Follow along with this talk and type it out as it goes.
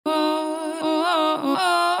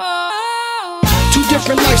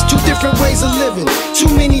different lives, two different ways of living. Too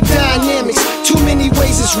many dynamics, too many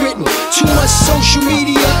ways it's written. Too much social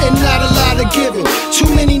media and not a lot of giving. Too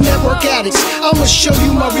many network addicts, I'ma show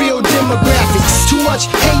you my real demographics. Too much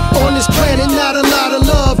hate on this planet, not a lot of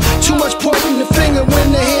love. Too much pointing the finger when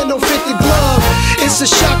the hand don't fit the glove. It's a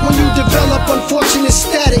shock when you develop unfortunate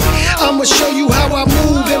static. I'ma show you how I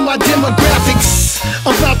move in my demographics.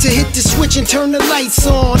 I'm about to hit the switch and turn the lights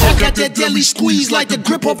on. I got that deadly squeeze like the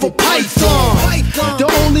grip of a python. The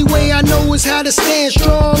only way I know is how to stand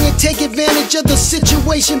strong and take advantage of the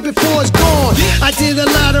situation before it's gone. I did a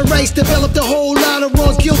lot of rights, developed a whole lot of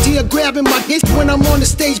wrongs. Guilty of grabbing my hits when I'm on the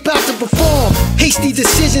stage about to perform. Hasty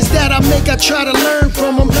decisions that I make, I try to learn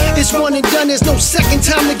from them. It's one and done, there's no second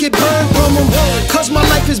time to get burned from them. Cause my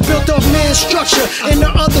life is built off man's structure, and the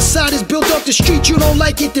other side is built off the street. You don't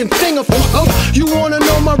like it, then finger for you wanna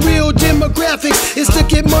know my real demographics? Is to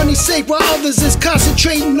get money safe while others is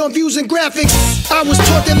concentrating on views and graphics. I was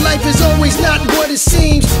taught that life is always not what it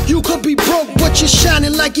seems. You could be broke, but you're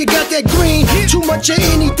shining like you got that green. Too much of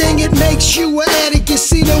anything, it makes you an addict. You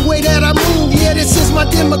see the way that I move, yeah, this is my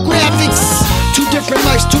demographics. Two different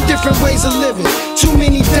lives, two different ways of living. Too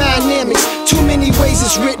many dynamics, too many ways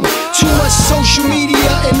it's written. Too much social media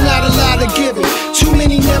and not a lot of giving. Too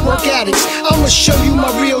many network addicts, I'ma show you my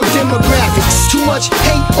real demographics. Too much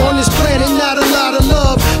hate on this planet, not a lot of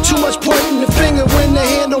love. Too much pointing the finger when the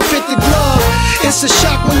hand don't fit the glove. It's a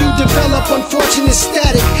shock when you develop unfortunate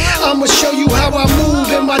static. I'ma show you how I move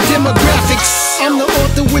in my demographics. I'm the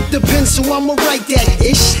author with the pen, so I'ma write that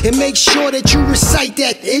ish and make sure that you recite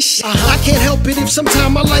that ish. I can't help it if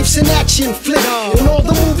sometimes my life's an action flick, and all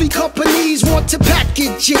the movie companies want to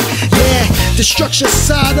package it. Yeah, the structure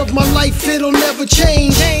side of my life, it'll never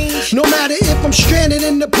change. No matter if I'm stranded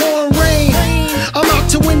in the pouring rain, I'm out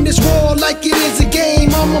to win this war like it is a game.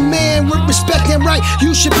 I'm a man with respect and right,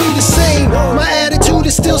 you should be the same. My attitude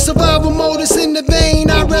is still survival mode, it's in the vein.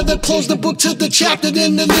 I'd rather close the book to the chapter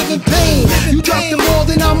than to live in pain. You drop the ball,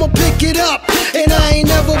 then I'ma pick it up. And I ain't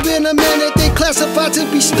never been a man that they classify to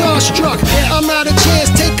be starstruck. I'm not a chance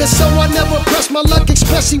taker, so I never press my luck,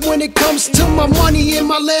 especially when it comes to my money and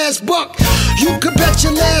my last buck. You could bet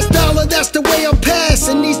your last dollar that's the way I'm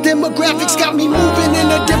passing. These demographics got me moving in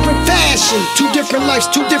a different fashion. Two different lives,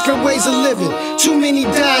 two different ways of living. Too many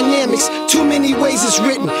dynamics, too many ways it's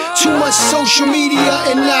written. Too much social media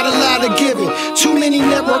and not a lot of giving. Too many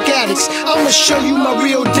network addicts, I'ma show you my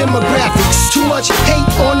real demographics. Too much hate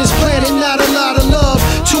on this planet, not a lot of love.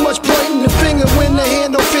 Too much pointing the finger when the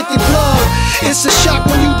hand don't fit the glove. It's a shock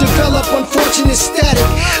when you develop unfortunate static.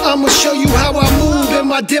 I'ma show you how I move in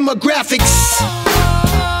my demographics.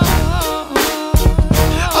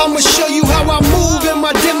 I'ma show you how I move in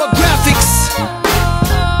my demographics.